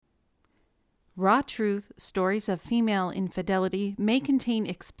Raw Truth, Stories of Female Infidelity may contain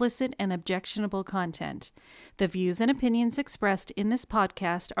explicit and objectionable content. The views and opinions expressed in this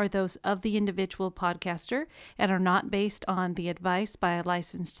podcast are those of the individual podcaster and are not based on the advice by a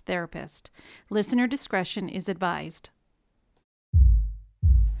licensed therapist. Listener discretion is advised.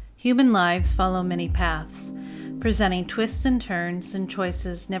 Human lives follow many paths, presenting twists and turns and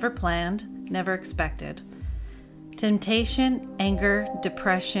choices never planned, never expected. Temptation, anger,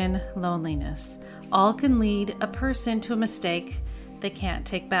 depression, loneliness, all can lead a person to a mistake they can't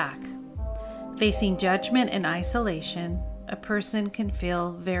take back. Facing judgment and isolation, a person can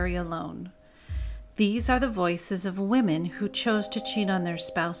feel very alone. These are the voices of women who chose to cheat on their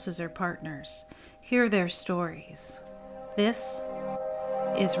spouses or partners. Hear their stories. This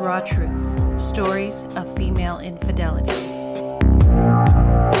is Raw Truth, Stories of Female Infidelity.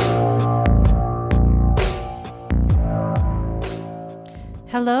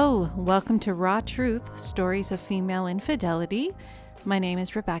 Hello, welcome to Raw Truth, Stories of Female Infidelity. My name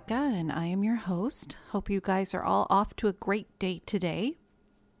is Rebecca and I am your host. Hope you guys are all off to a great day today.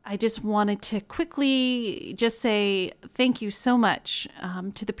 I just wanted to quickly just say thank you so much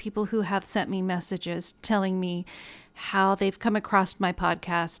to the people who have sent me messages telling me how they've come across my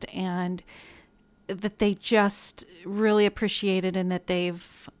podcast and that they just really appreciate it and that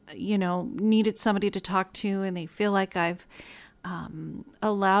they've, needed somebody to talk to and they feel like I've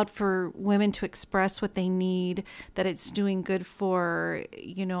allowed for women to express what they need, that it's doing good for,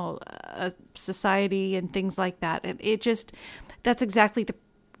 a society and things like that. And that's exactly the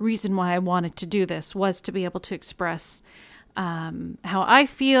reason why I wanted to do this, was to be able to express how I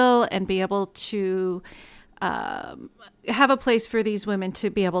feel and be able to have a place for these women to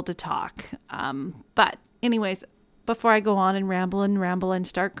be able to talk. But anyways, before I go on and ramble and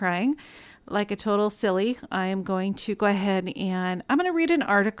start crying like a total silly, I am going to go ahead and I'm going to read an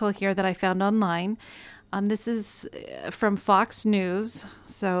article here that I found online. This is from Fox News.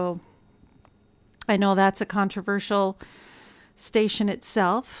 So I know that's a controversial station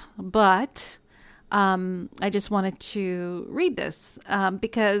itself, but I just wanted to read this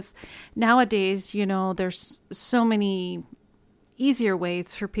because nowadays, there's so many easier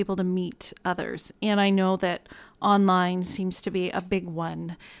ways for people to meet others. And I know that online seems to be a big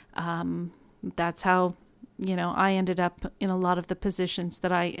one. That's how, I ended up in a lot of the positions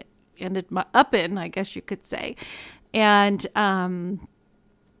that I ended up in, I guess you could say. And,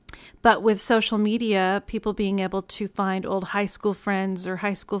 but with social media, people being able to find old high school friends or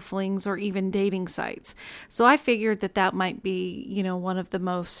high school flings or even dating sites. So I figured that might be, one of the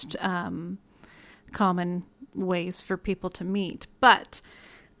most common ways for people to meet. But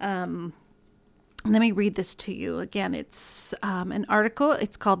let me read this to you. Again, it's an article.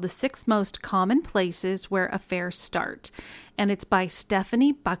 It's called The 6 Most Common Places Where Affairs Start. And it's by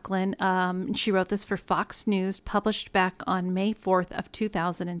Stephanie Buckland. She wrote this for Fox News, published back on May 4th of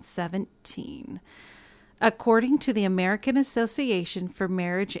 2017. According to the American Association for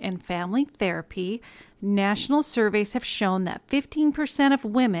Marriage and Family Therapy, national surveys have shown that 15% of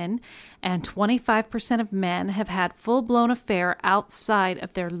women and 25% of men have had full-blown affair outside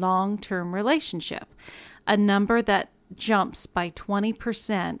of their long-term relationship, a number that jumps by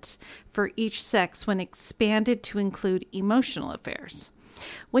 20% for each sex when expanded to include emotional affairs.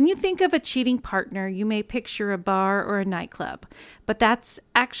 When you think of a cheating partner, you may picture a bar or a nightclub, but that's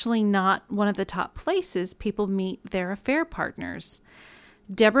actually not one of the top places people meet their affair partners.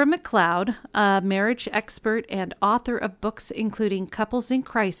 Deborah McLeod, a marriage expert and author of books including Couples in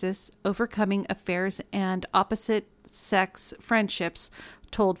Crisis, Overcoming Affairs and Opposite-Sex Friendships,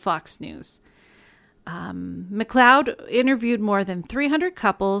 told Fox News. McLeod interviewed more than 300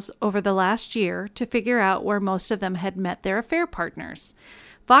 couples over the last year to figure out where most of them had met their affair partners.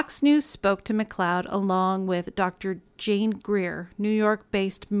 Fox News spoke to McLeod along with Dr. Jane Greer, New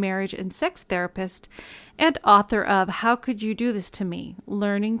York-based marriage and sex therapist and author of How Could You Do This to Me?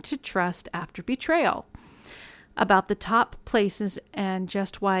 Learning to Trust After Betrayal, about the top places and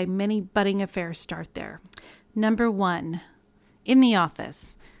just why many budding affairs start there. Number 1, in the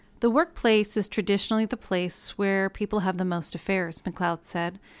office. The workplace is traditionally the place where people have the most affairs, McLeod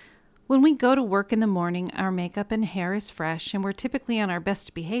said. When we go to work in the morning, our makeup and hair is fresh, and we're typically on our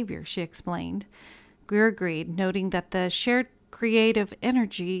best behavior, she explained. Greer agreed, noting that the shared creative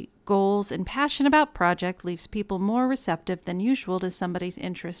energy, goals, and passion about project leaves people more receptive than usual to somebody's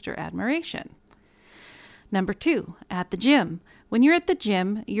interest or admiration. Number 2, at the gym. When you're at the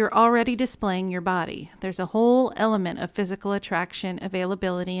gym, you're already displaying your body. There's a whole element of physical attraction,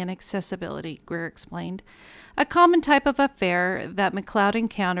 availability, and accessibility, Greer explained. A common type of affair that McLeod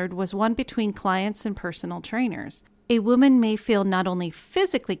encountered was one between clients and personal trainers. A woman may feel not only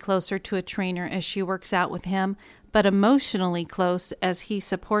physically closer to a trainer as she works out with him, but emotionally close as he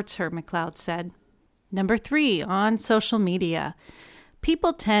supports her, McLeod said. Number 3, on social media.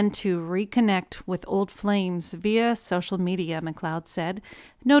 People tend to reconnect with old flames via social media, McLeod said,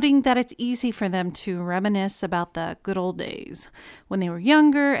 noting that it's easy for them to reminisce about the good old days, when they were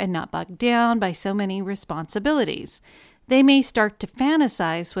younger and not bogged down by so many responsibilities. They may start to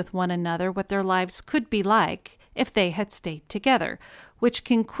fantasize with one another what their lives could be like if they had stayed together, which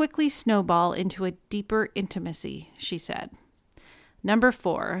can quickly snowball into a deeper intimacy, she said. Number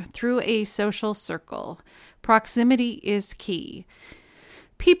 4, through a social circle. Proximity is key.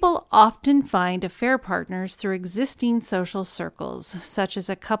 People often find affair partners through existing social circles, such as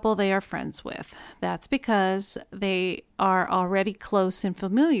a couple they are friends with. That's because they are already close and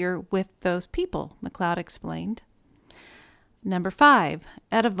familiar with those people, McLeod explained. Number 5,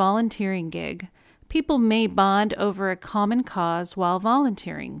 at a volunteering gig. People may bond over a common cause while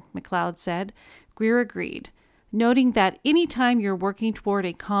volunteering, McLeod said. Greer agreed, noting that any time you're working toward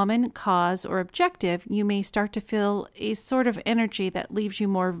a common cause or objective, you may start to feel a sort of energy that leaves you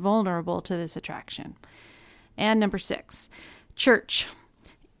more vulnerable to this attraction. And number 6, church.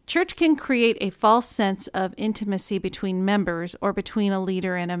 Church can create a false sense of intimacy between members or between a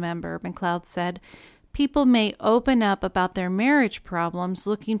leader and a member, McLeod said. People may open up about their marriage problems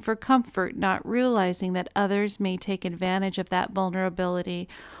looking for comfort, not realizing that others may take advantage of that vulnerability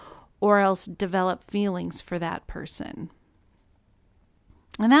or else develop feelings for that person.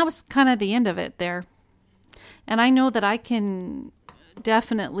 And that was kind of the end of it there. And I know that I can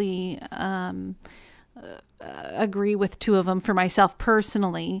definitely agree with 2 of them for myself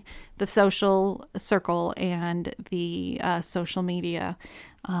personally, the social circle and the social media.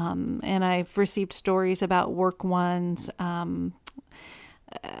 And I've received stories about work ones and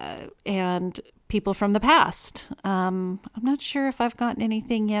people from the past. I'm not sure if I've gotten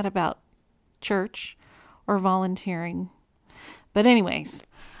anything yet about church or volunteering. But anyways,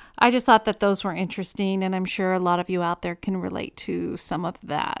 I just thought that those were interesting, and I'm sure a lot of you out there can relate to some of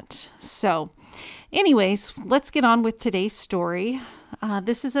that. So anyways, let's get on with today's story.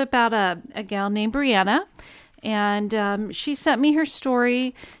 This is about a gal named Brianna, and she sent me her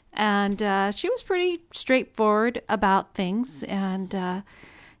story, and she was pretty straightforward about things, and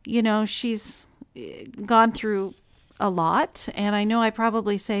she's gone through a lot, and I know I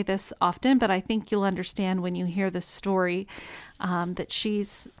probably say this often, but I think you'll understand when you hear the story that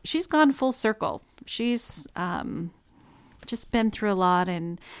she's gone full circle. She's just been through a lot,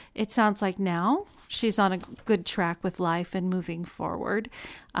 and it sounds like now she's on a good track with life and moving forward,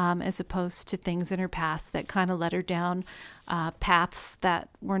 as opposed to things in her past that kind of led her down paths that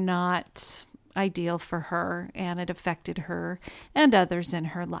were not ideal for her, and it affected her and others in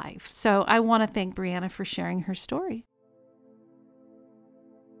her life. So I want to thank Brianna for sharing her story.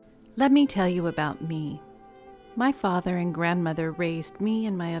 Let me tell you about me. My father and grandmother raised me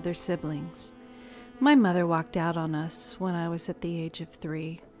and my other siblings. My mother walked out on us when I was at the age of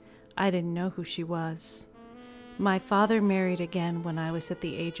 3. I didn't know who she was. My father married again when I was at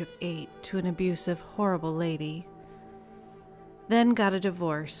the age of 8 to an abusive, horrible lady. Then got a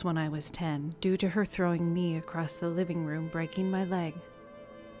divorce when I was 10 due to her throwing me across the living room, breaking my leg.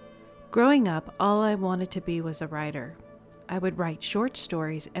 Growing up, all I wanted to be was a writer. I would write short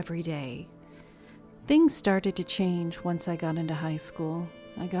stories every day. Things started to change once I got into high school.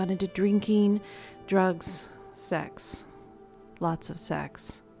 I got into drinking, drugs, sex. Lots of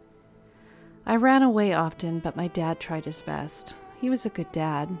sex. I ran away often, but my dad tried his best. He was a good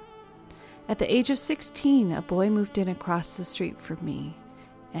dad. At the age of 16, a boy moved in across the street from me,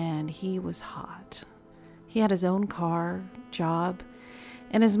 and he was hot. He had his own car, job,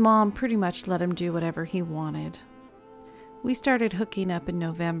 and his mom pretty much let him do whatever he wanted. We started hooking up in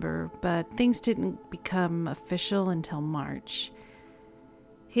November, but things didn't become official until March.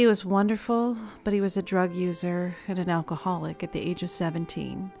 He was wonderful, but he was a drug user and an alcoholic at the age of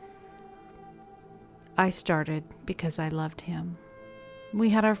 17. I started because I loved him.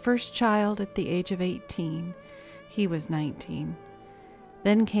 We had our first child at the age of 18. He was 19.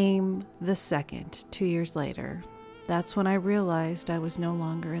 Then came the second, 2 years later. That's when I realized I was no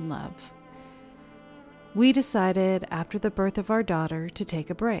longer in love. We decided after the birth of our daughter to take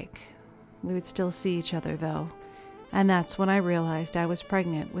a break. We would still see each other though, and that's when I realized I was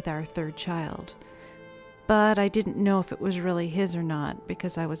pregnant with our 3rd child. But I didn't know if it was really his or not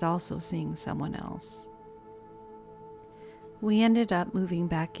because I was also seeing someone else. We ended up moving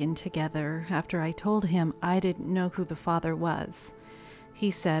back in together after I told him I didn't know who the father was.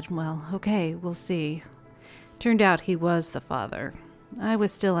 He said, well, okay, we'll see. Turned out he was the father. I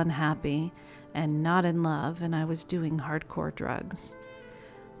was still unhappy, and not in love, and I was doing hardcore drugs.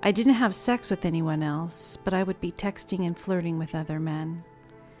 I didn't have sex with anyone else, but I would be texting and flirting with other men.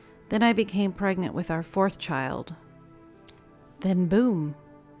 Then I became pregnant with our 4th child. Then boom,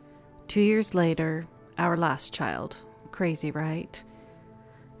 2 years later, our last child. Crazy, right?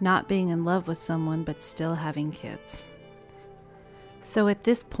 Not being in love with someone, but still having kids. So at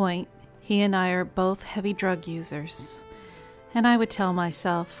this point, he and I are both heavy drug users. And I would tell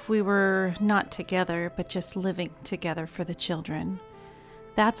myself we were not together, but just living together for the children.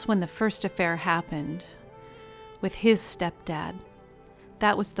 That's when the first affair happened with his stepdad.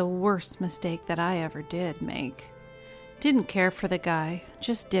 That was the worst mistake that I ever did make. Didn't care for the guy,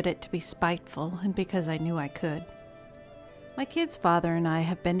 just did it to be spiteful and because I knew I could. My kid's father and I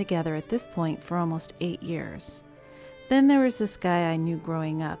have been together at this point for almost 8 years. Then there was this guy I knew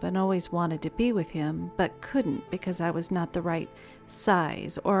growing up and always wanted to be with him, but couldn't because I was not the right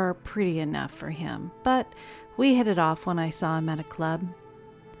size or pretty enough for him. But we hit it off when I saw him at a club.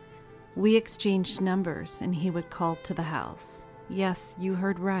 We exchanged numbers and he would call to the house. Yes, you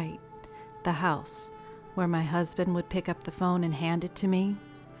heard right. The house, where my husband would pick up the phone and hand it to me.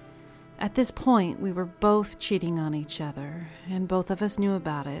 At this point, we were both cheating on each other, and both of us knew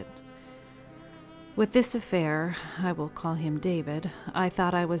about it. With this affair, I will call him David, I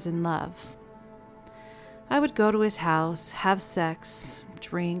thought I was in love. I would go to his house, have sex,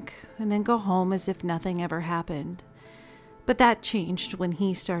 drink, and then go home as if nothing ever happened. But that changed when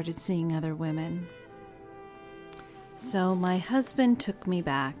he started seeing other women. So my husband took me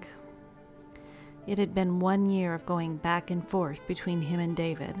back. It had been 1 year of going back and forth between him and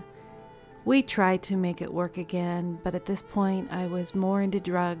David. We tried to make it work again, but at this point I was more into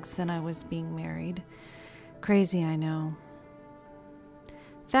drugs than I was being married. Crazy, I know.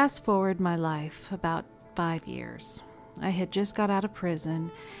 Fast forward my life about 5 years. I had just got out of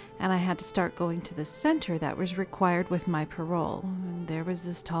prison, and I had to start going to the center that was required with my parole. And there was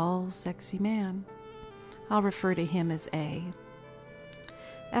this tall, sexy man. I'll refer to him as A.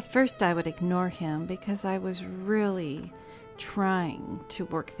 At first I would ignore him because I was really trying to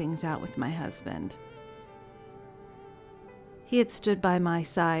work things out with my husband. He had stood by my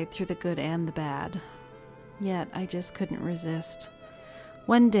side through the good and the bad, yet I just couldn't resist.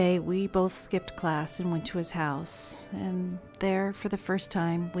 One day we both skipped class and went to his house, and there, for the first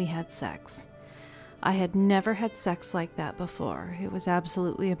time, we had sex. I had never had sex like that before. It was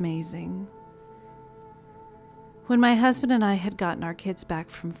absolutely amazing. When my husband and I had gotten our kids back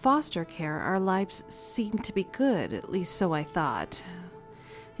from foster care, our lives seemed to be good, at least so I thought.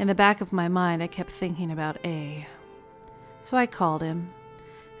 In the back of my mind, I kept thinking about A. So I called him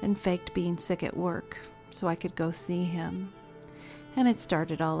and faked being sick at work so I could go see him. And it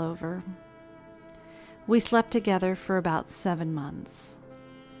started all over. We slept together for about 7 months.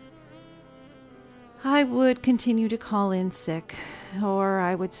 I would continue to call in sick, or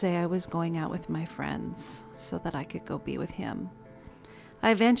I would say I was going out with my friends so that I could go be with him. I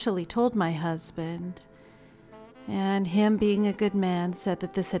eventually told my husband, and him being a good man said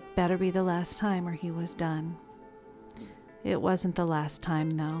that this had better be the last time or he was done. It wasn't the last time,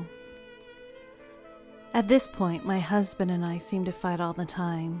 though. At this point, my husband and I seemed to fight all the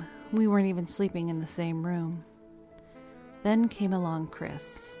time. We weren't even sleeping in the same room. Then came along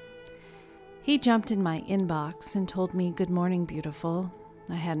Chris. He jumped in my inbox and told me, "Good morning, beautiful."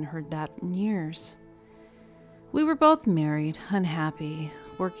 I hadn't heard that in years. We were both married, unhappy,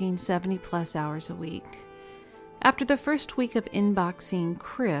 working 70-plus hours a week. After the first week of inboxing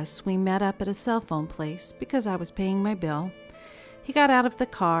Chris, we met up at a cell phone place because I was paying my bill. He got out of the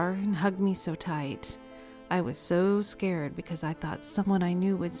car and hugged me so tight. I was so scared because I thought someone I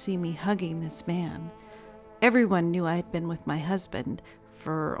knew would see me hugging this man. Everyone knew I had been with my husband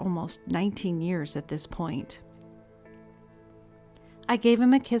for almost 19 years at this point. I gave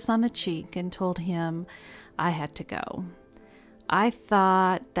him a kiss on the cheek and told him I had to go. I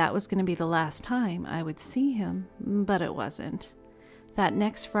thought that was going to be the last time I would see him, but it wasn't. That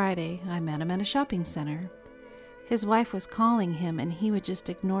next Friday, I met him at a shopping center. His wife was calling him and he would just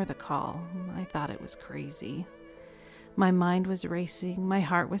ignore the call. I thought it was crazy. My mind was racing, my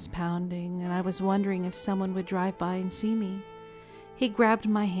heart was pounding, and I was wondering if someone would drive by and see me. He grabbed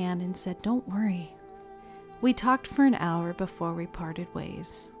my hand and said, "Don't worry." We talked for an hour before we parted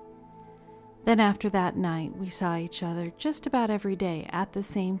ways. Then after that night, we saw each other just about every day at the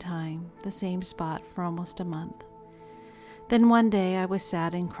same time, the same spot for almost a month. Then one day I was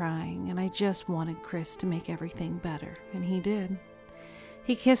sad and crying, and I just wanted Chris to make everything better, and he did.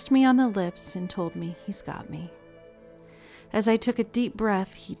 He kissed me on the lips and told me he's got me. As I took a deep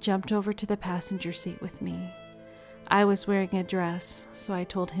breath, he jumped over to the passenger seat with me. I was wearing a dress, so I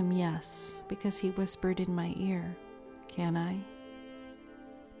told him yes, because he whispered in my ear, "Can I?"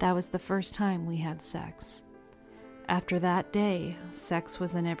 That was the first time we had sex. After that day, sex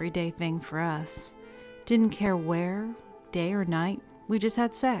was an everyday thing for us. Didn't care where, day or night, we just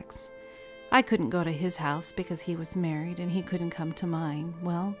had sex. I couldn't go to his house because he was married, and he couldn't come to mine.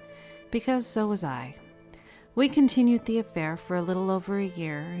 Well, because so was I. We continued the affair for a little over a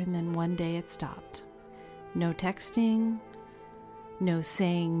year, and then one day it stopped. No texting, no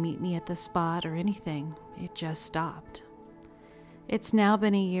saying meet me at the spot or anything. It just stopped. It's now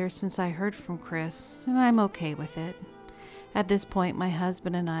been a year since I heard from Chris, and I'm okay with it. At this point, my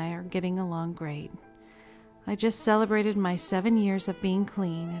husband and I are getting along great. I just celebrated my 7 years of being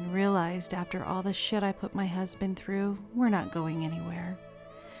clean and realized after all the shit I put my husband through, we're not going anywhere.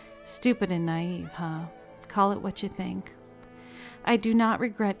 Stupid and naive, huh? Call it what you think. I do not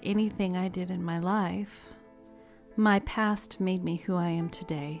regret anything I did in my life. My past made me who I am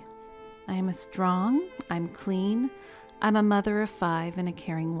today. I am strong, I'm clean, I'm a mother of 5 and a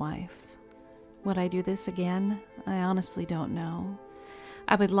caring wife. Would I do this again? I honestly don't know.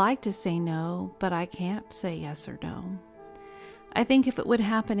 I would like to say no, but I can't say yes or no. I think if it would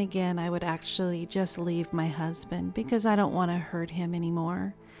happen again, I would actually just leave my husband because I don't want to hurt him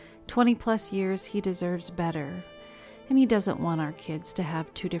anymore. 20 plus years, he deserves better. And he doesn't want our kids to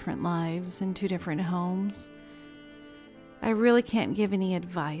have 2 different lives and 2 different homes. I really can't give any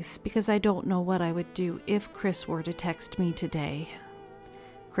advice because I don't know what I would do if Chris were to text me today.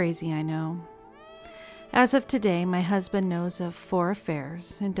 Crazy, I know. As of today, my husband knows of 4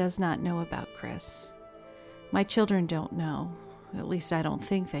 affairs and does not know about Chris. My children don't know. At least I don't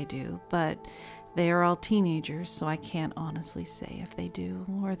think they do, but they are all teenagers, so I can't honestly say if they do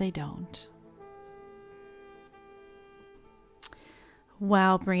or they don't.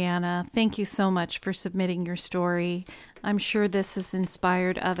 Wow, Brianna, thank you so much for submitting your story. I'm sure this has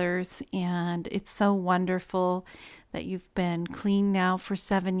inspired others, and it's so wonderful that you've been clean now for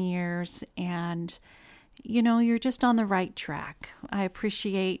 7 years, and you're just on the right track. I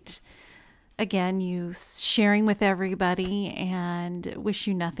appreciate, again, you sharing with everybody and wish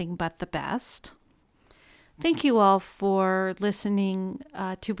you nothing but the best. Thank you all for listening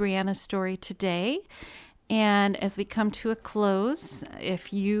to Brianna's story today. And as we come to a close,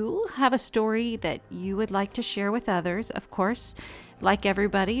 if you have a story that you would like to share with others, of course, like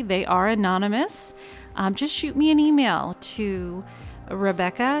everybody, they are anonymous. Just shoot me an email to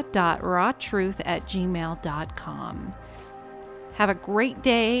rebecca.rawtruth@gmail.com. Have a great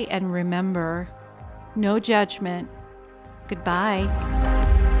day, and remember, no judgment. Goodbye.